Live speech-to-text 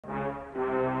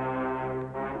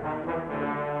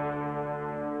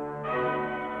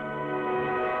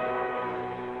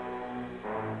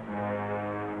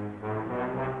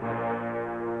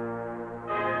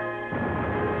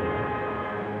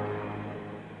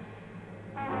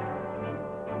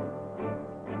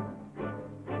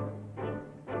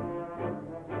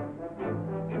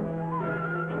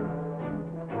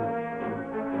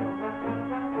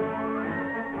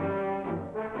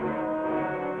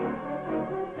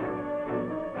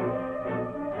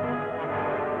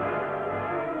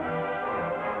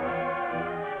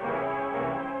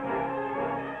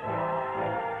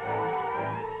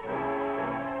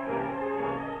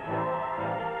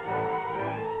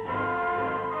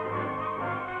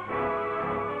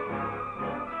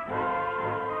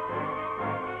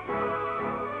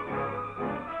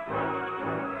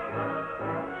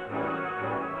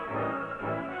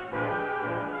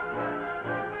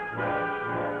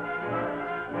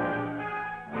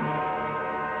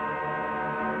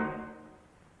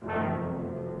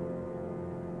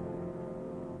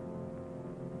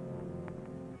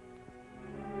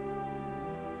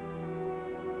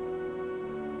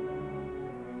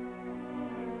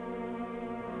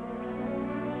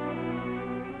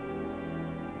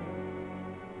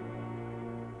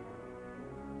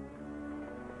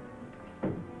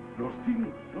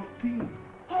15.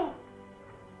 Oh!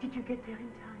 Did you get there in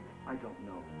time? I don't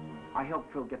know. I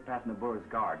helped Phil get past Nabura's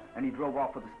guards, and he drove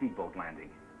off for the speedboat landing.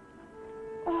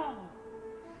 Oh!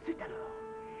 C'est alors.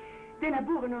 Then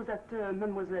Nabura knows that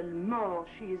Mademoiselle Moore,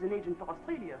 she is an agent for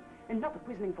Australia, and not a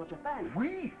prisoner for Japan.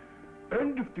 Oui.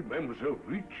 And if the mademoiselle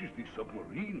reaches the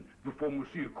submarine before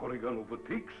Monsieur Corrigan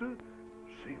overtakes her,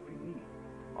 c'est fini.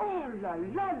 Oh la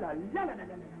la la la la la la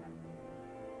la.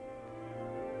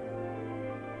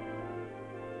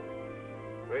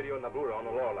 Radio Nabura on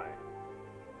the Lorelei.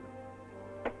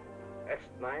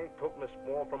 X-9 took Miss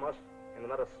Moore from us in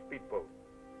another speedboat.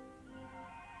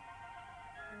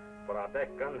 But our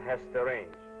deck gun has the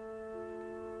range.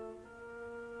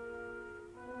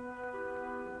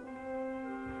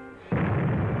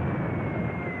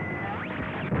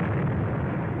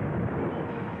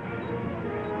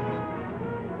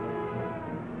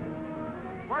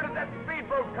 Where did that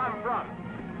speedboat come from?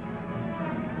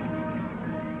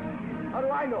 How do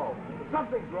I know?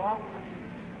 Something's wrong.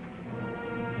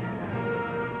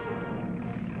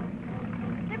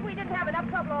 If we didn't have enough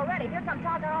trouble already, here come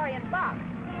Takahari and Bob.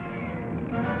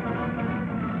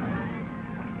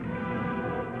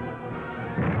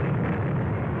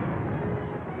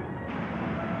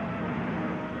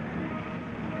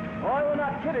 Oh, we're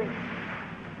not kidding.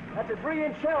 That's a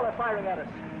 3-inch shell they're firing at us.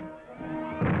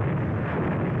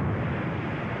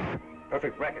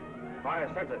 Perfect bracket. Fire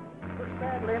sensor. Looks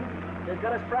bad, Lynn. They've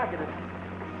got us bracketed.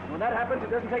 When that happens,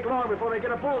 it doesn't take long before they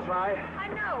get a bullseye. I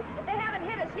know, but they haven't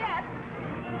hit us yet.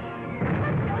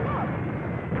 Let's go look.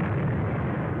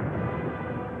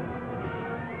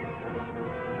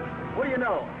 What do you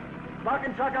know? Buck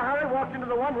and Takahari walked into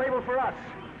the one labeled for us.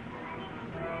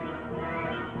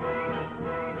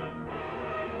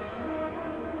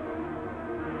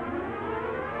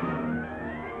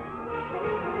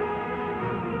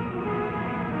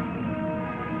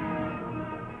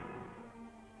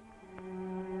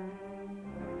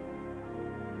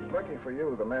 Lucky for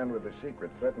you, the man with the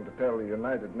secret threatened to tell the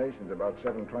United Nations about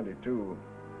 722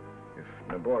 if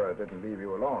Nabora didn't leave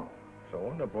you alone.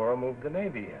 So Nabora moved the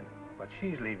Navy in, but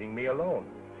she's leaving me alone.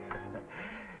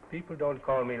 People don't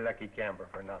call me Lucky Camper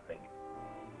for nothing.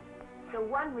 The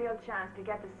one real chance to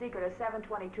get the secret of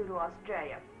 722 to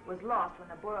Australia was lost when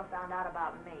Nabora found out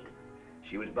about me.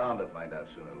 She was bound to find out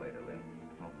sooner or later, Lynn.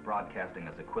 Well, broadcasting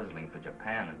as a quisling for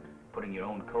Japan and putting your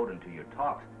own code into your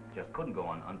talks just couldn't go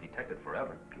on undetected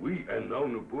forever. Oui, and now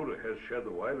Nabura has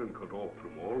Shadow Island cut off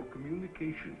from all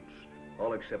communications.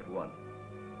 All except one.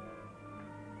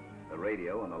 The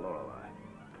radio on the Lorelei.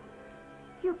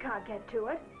 You can't get to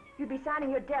it. You'd be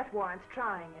signing your death warrants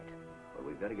trying it. Well,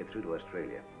 we've got to get through to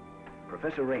Australia.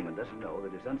 Professor Raymond doesn't know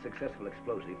that his unsuccessful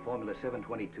explosive, Formula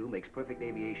 722, makes perfect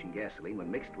aviation gasoline when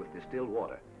mixed with distilled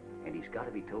water. And he's got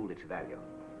to be told its value.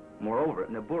 Moreover,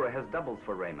 Nabura has doubles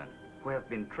for Raymond, who have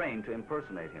been trained to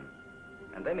impersonate him.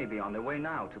 And they may be on their way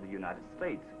now to the United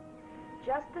States.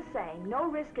 Just the same, no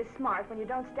risk is smart when you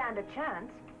don't stand a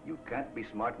chance. You can't be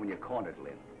smart when you're cornered,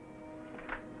 Lynn.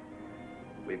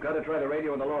 We've got to try the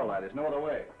radio on the Lorelei. There's no other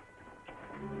way.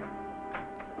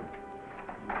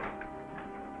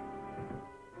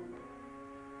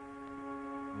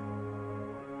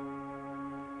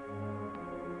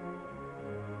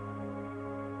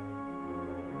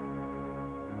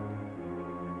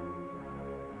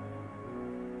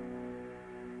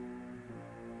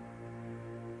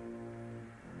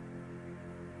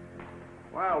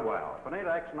 Well, well, if it ain't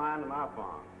X-9 in our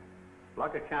farm.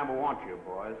 Lucky Campbell wants you,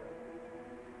 boys.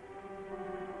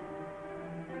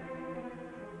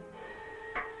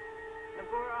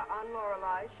 Nabura on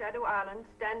Lorelei, Shadow Island,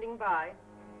 standing by.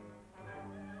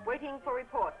 Waiting for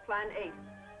report, Plan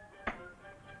 8.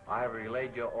 I have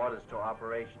relayed your orders to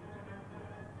operations.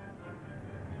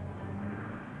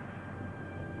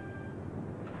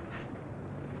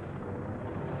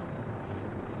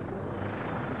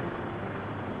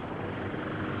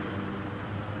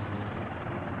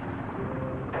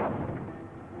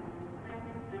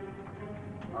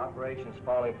 Operations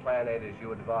following Plan 8 as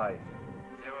you advised.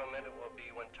 0 minute will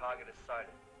be when target is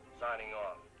sighted. Signing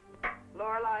off.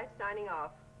 Lorelei, signing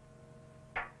off.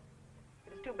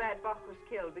 It is too bad Bach was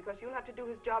killed because you'll have to do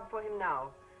his job for him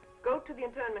now. Go to the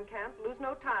internment camp, lose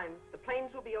no time. The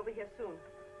planes will be over here soon.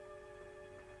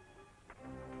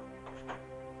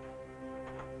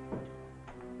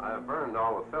 I have burned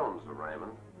all the films of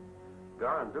Raymond.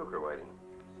 Gar and Duke are waiting.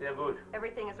 Sehr gut.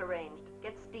 Everything is arranged.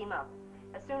 Get steam up.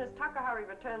 As soon as Takahari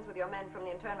returns with your men from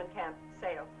the internment camp,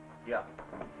 sail. Yeah.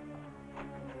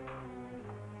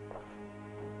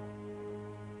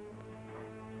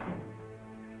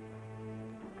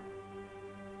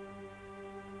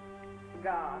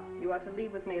 Gar, you are to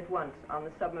leave with me at once on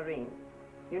the submarine.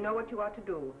 You know what you ought to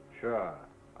do. Sure.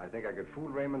 I think I could fool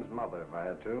Raymond's mother if I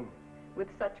had to. With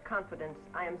such confidence,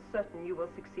 I am certain you will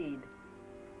succeed.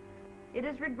 It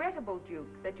is regrettable,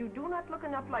 Duke, that you do not look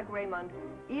enough like Raymond,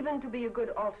 even to be a good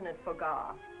alternate for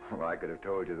Gar. Well, I could have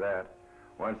told you that.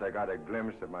 Once I got a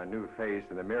glimpse of my new face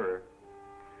in the mirror.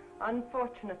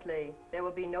 Unfortunately, there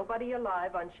will be nobody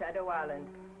alive on Shadow Island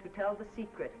to tell the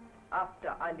secret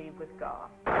after I leave with Gar.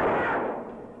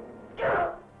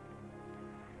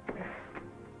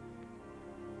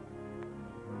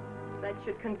 That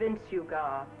should convince you,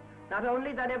 Gar, not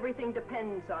only that everything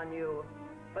depends on you,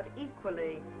 but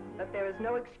equally that there is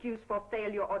no excuse for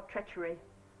failure or treachery.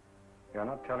 You're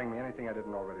not telling me anything I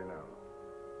didn't already know.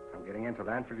 I'm getting into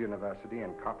Lanford University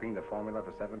and copying the formula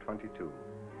for 722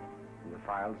 from the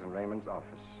files in Raymond's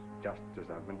office, just as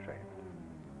I've been trained.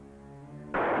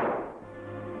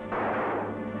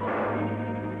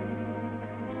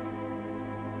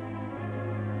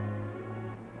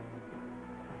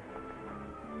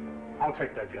 I'll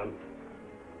take that gun.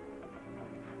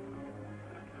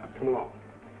 Come along.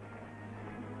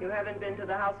 You haven't been to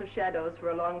the House of Shadows for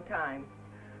a long time.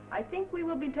 I think we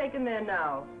will be taken there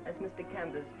now as Mr.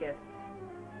 Camber's guests.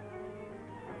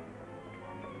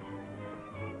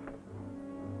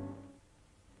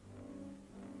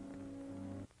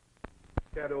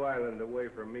 Shadow Island away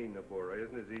from me, Nabora,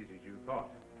 isn't as easy as you thought.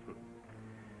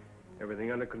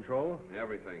 Everything under control?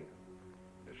 Everything.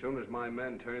 As soon as my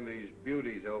men turn these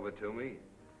beauties over to me,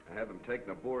 I have them take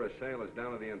Nabora's sailors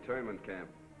down to the internment camp.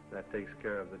 That takes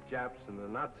care of the Japs and the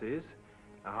Nazis.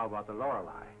 Now, how about the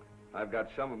Lorelei? I've got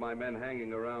some of my men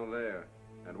hanging around there.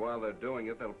 And while they're doing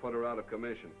it, they'll put her out of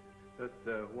commission. Just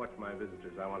watch my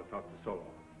visitors. I want to talk to Solo.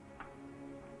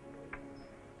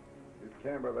 Give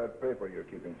Camber that paper you're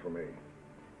keeping for me.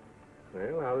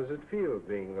 Well, how does it feel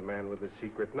being the man with the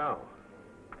secret now?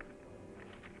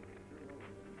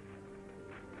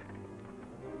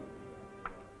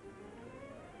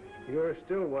 You're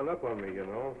still one up on me, you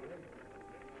know.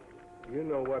 You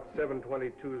know what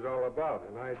 722 is all about,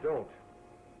 and I don't.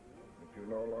 But you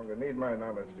no longer need my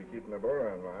knowledge to keep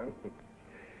Nabora in line.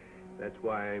 That's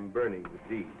why I'm burning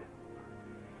the deed.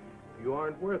 You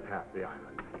aren't worth half the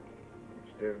island.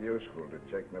 It's still useful to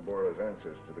check Nabora's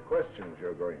answers to the questions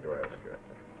you're going to ask her.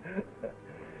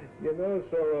 You know,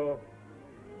 Solo,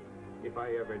 if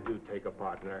I ever do take a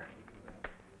partner,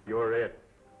 you're it.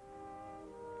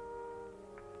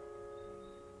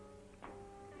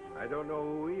 I don't know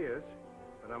who he is,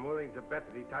 but I'm willing to bet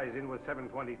that he ties in with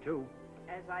 722.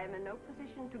 As I am in no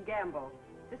position to gamble,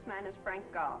 this man is Frank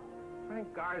Gar.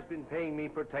 Frank Gar's been paying me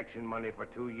protection money for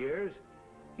 2 years.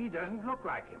 He doesn't look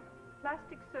like him.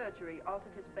 Plastic surgery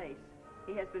altered his face.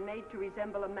 He has been made to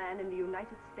resemble a man in the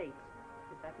United States.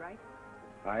 Is that right?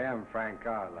 I am Frank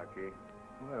Gar, Lucky.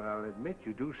 Well, I'll admit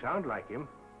you do sound like him.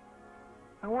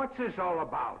 Now, what's this all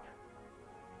about?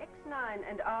 X-9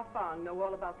 and Ah Fong know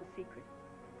all about the secret.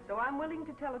 So I'm willing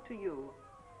to tell it to you,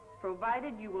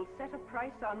 provided you will set a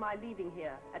price on my leaving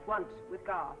here at once with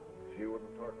Gar. She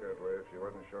wouldn't talk that way if she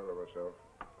wasn't sure of herself.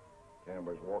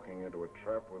 Camber's walking into a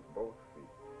trap with both feet.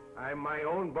 I'm my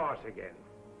own boss again.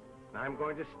 I'm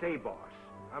going to stay boss.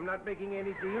 I'm not making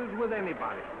any deals with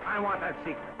anybody. I want that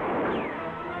secret.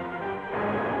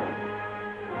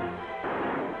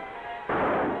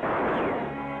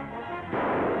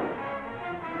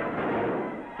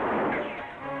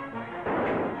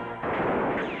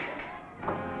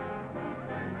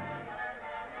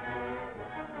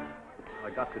 I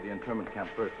got to the internment camp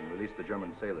first and released the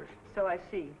German sailors. So I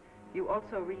see. You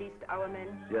also released our men?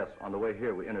 Yes, on the way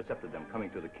here, we intercepted them coming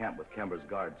to the camp with Camber's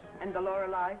guards. And the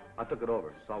Lorelei? I took it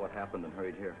over, saw what happened, and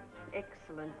hurried here.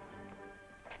 Excellent.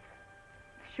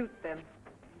 Shoot them.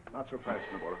 Not so fast,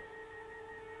 Nabora.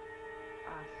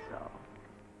 Ah, so.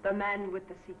 The man with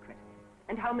the secret.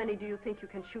 And how many do you think you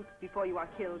can shoot before you are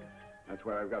killed? That's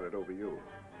why I've got it over you.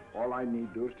 All I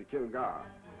need do is to kill Gar.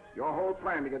 Your whole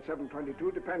plan to get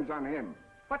 722 depends on him.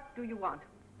 What do you want?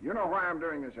 You know why I'm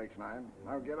doing this, X-9.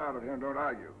 Now get out of here and don't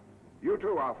argue. You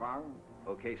too, Ah Fong.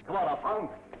 Okay, come on, Ah Fong.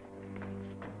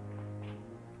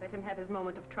 Let him have his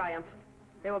moment of triumph.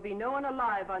 There will be no one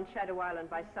alive on Shadow Island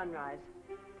by sunrise.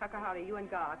 Takahari, you and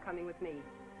Gar are coming with me.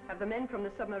 Have the men from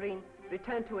the submarine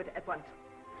return to it at once.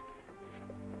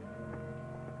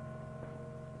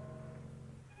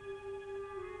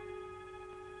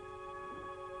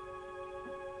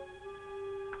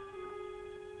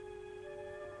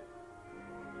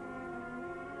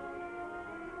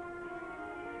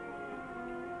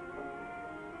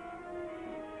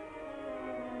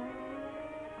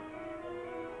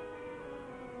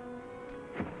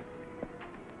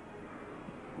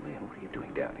 What are you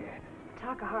doing down here?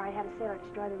 Takahari had a sailor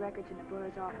destroy the records in the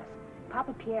Burra's office.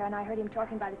 Papa Pierre and I heard him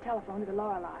talking by the telephone to the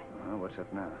Lorelei. Oh, what's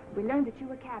up now? We learned that you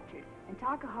were captured, and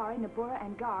Takahari, Nabura,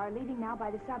 and Gar are leaving now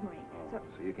by the submarine. So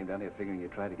you came down here figuring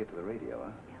you'd try to get to the radio,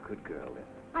 huh? Good girl, then.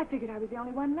 I figured I was the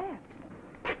only one left.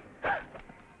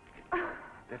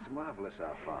 That's marvelous,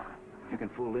 how far. If you can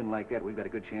fool in like that, we've got a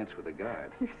good chance with the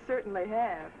guard. You certainly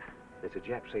have. There's a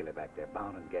Jap sailor back there,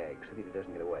 bound and gagged. See that he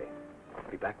doesn't get away. I'll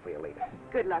be back for you later.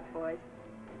 Good luck, boys.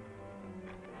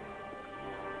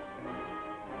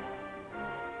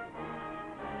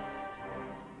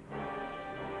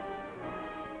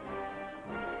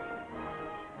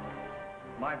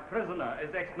 My prisoner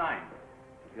is X-9.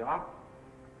 Yeah?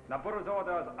 Nabura's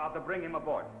orders are to bring him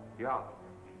aboard. Yeah.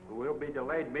 We'll be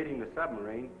delayed meeting the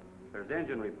submarine. There's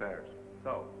engine repairs.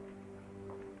 So?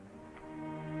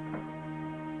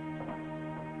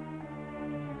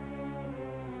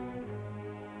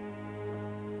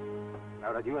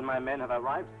 Now that you and my men have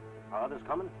arrived, are others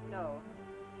coming? No.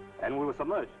 And we will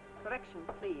submerge. Correction,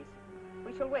 please.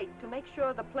 We shall wait to make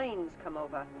sure the planes come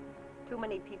over. Too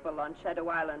many people on Shadow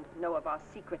Island know of our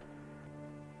secret.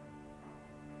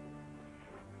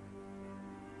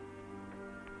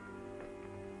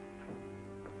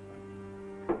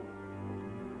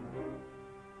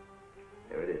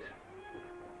 There it is.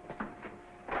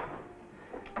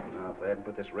 Now, if I hadn't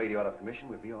put this radio out of commission,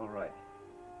 we'd be all right.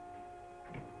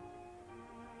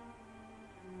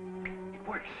 It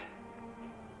works.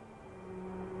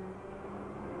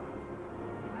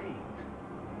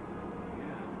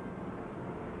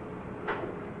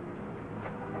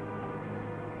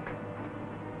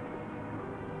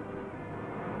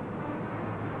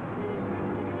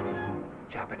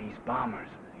 Japanese bombers.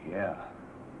 Yeah.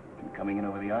 Been coming in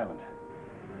over the island.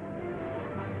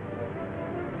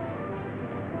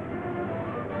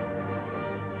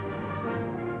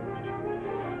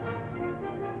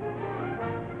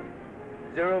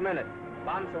 Zero minute.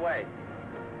 Bombs away.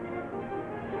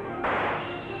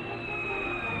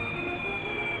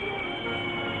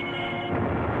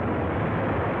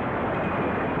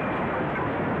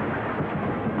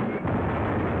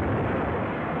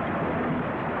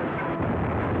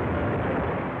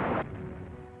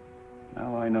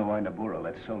 Now I know why Nabura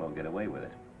let Solo get away with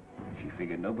it. She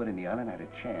figured nobody in the island had a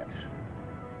chance.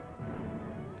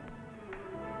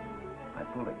 I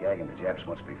pulled a gag in the Japs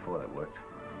once before that worked.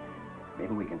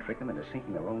 Maybe we can trick them into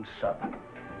sinking their own sub.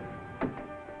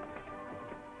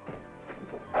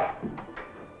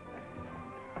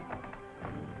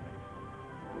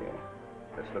 Yeah.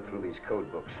 Let's look through these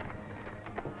code books.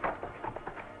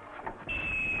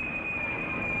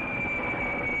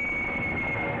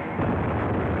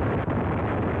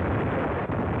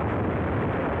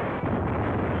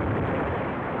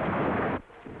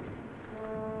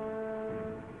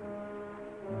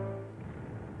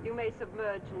 You may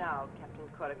submerge now, Captain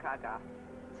Korakaga.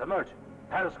 Submerge.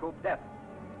 Periscope depth.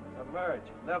 Submerge.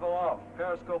 Level off.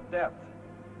 Periscope depth.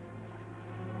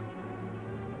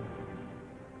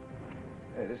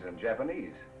 Hey, this is in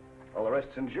Japanese. All the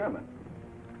rest's in German.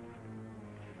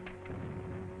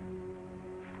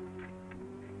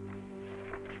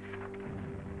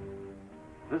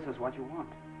 This is what you want.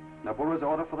 Nabura's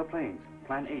order for the planes.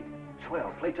 Plan 8.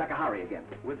 Swell. Play Takahari again.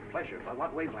 With pleasure. By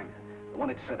what wavelength? The one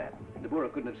it's set at.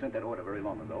 Nabura couldn't have sent that order very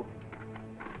long ago.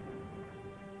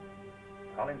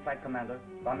 Calling Flight Commander.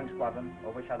 Bombing Squadron.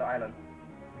 Over Shadow Island.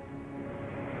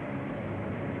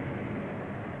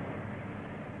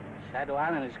 Shadow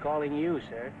Island is calling you,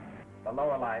 sir. The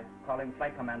Lorelei. Calling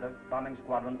Flight Commander. Bombing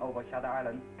Squadron. Over Shadow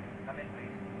Island. Come in,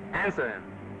 please. Answer him.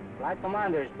 Flight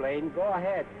Commander's plane. Go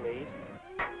ahead, please.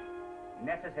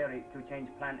 Necessary to change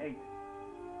Plan 8.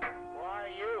 Who are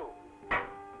you?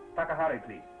 Takahari,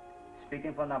 please.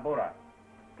 Speaking for Nabura.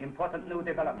 Important new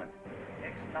development.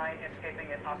 X-9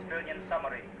 escaping an Australian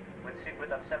submarine with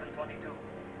secret of 722.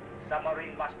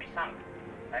 Submarine must be sunk.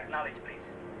 Acknowledge, please.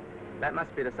 That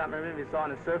must be the submarine we saw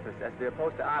on the surface as we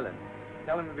approached the island.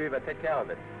 Tell him we will take care of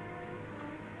it.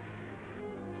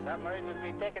 Submarine will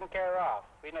be taken care of.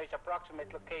 We know its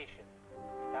approximate location.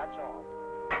 That's all.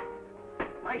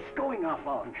 Nice going,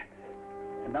 Afong.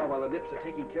 And now while the Nips are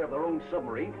taking care of their own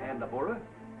submarine and Nabura,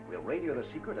 we'll radio the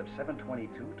secret of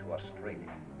 722 to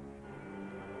Australia.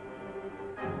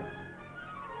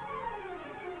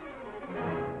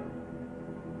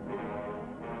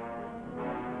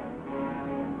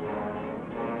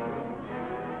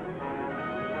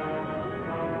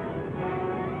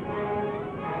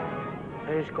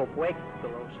 Periscope wake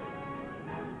below, sir.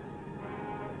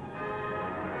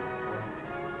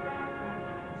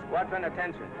 Squadron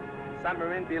attention.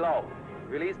 Submarine below.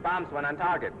 Release bombs when on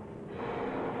target.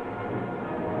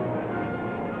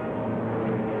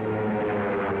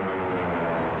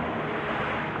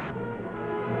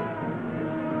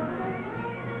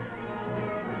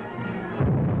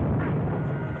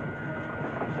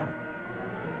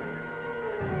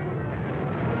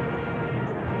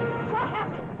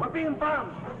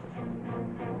 bombs!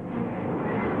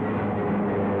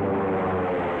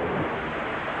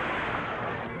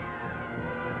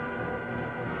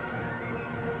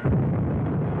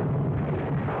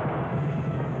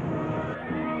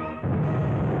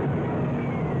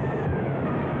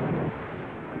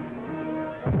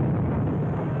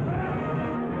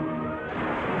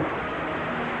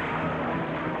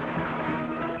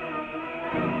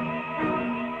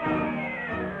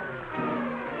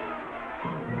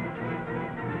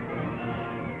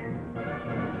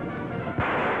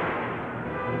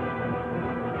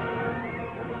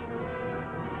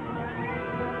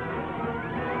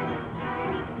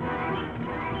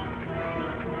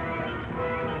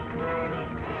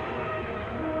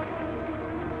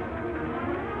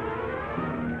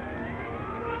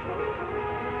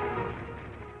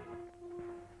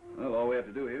 Well, all we have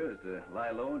to do here is to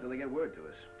lie low until they get word to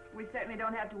us. We certainly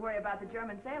don't have to worry about the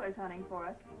German sailors hunting for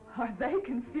us. Are they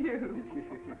confused?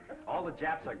 All the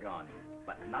Japs are gone,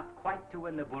 but not quite to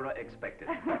where Nabura expected.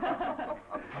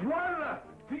 Voila!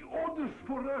 The orders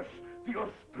for us! The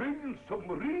Australian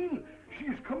submarine! She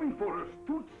is coming for us,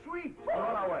 tout sweet! On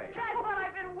our way. That's what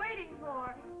I've been waiting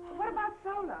for. What about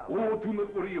Solo? Oh, do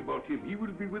not worry about him. He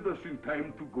will be with us in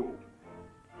time to go.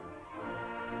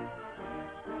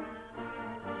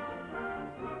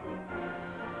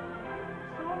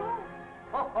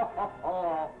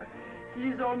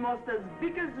 He's almost as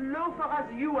big as loafer as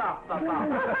you are, Papa.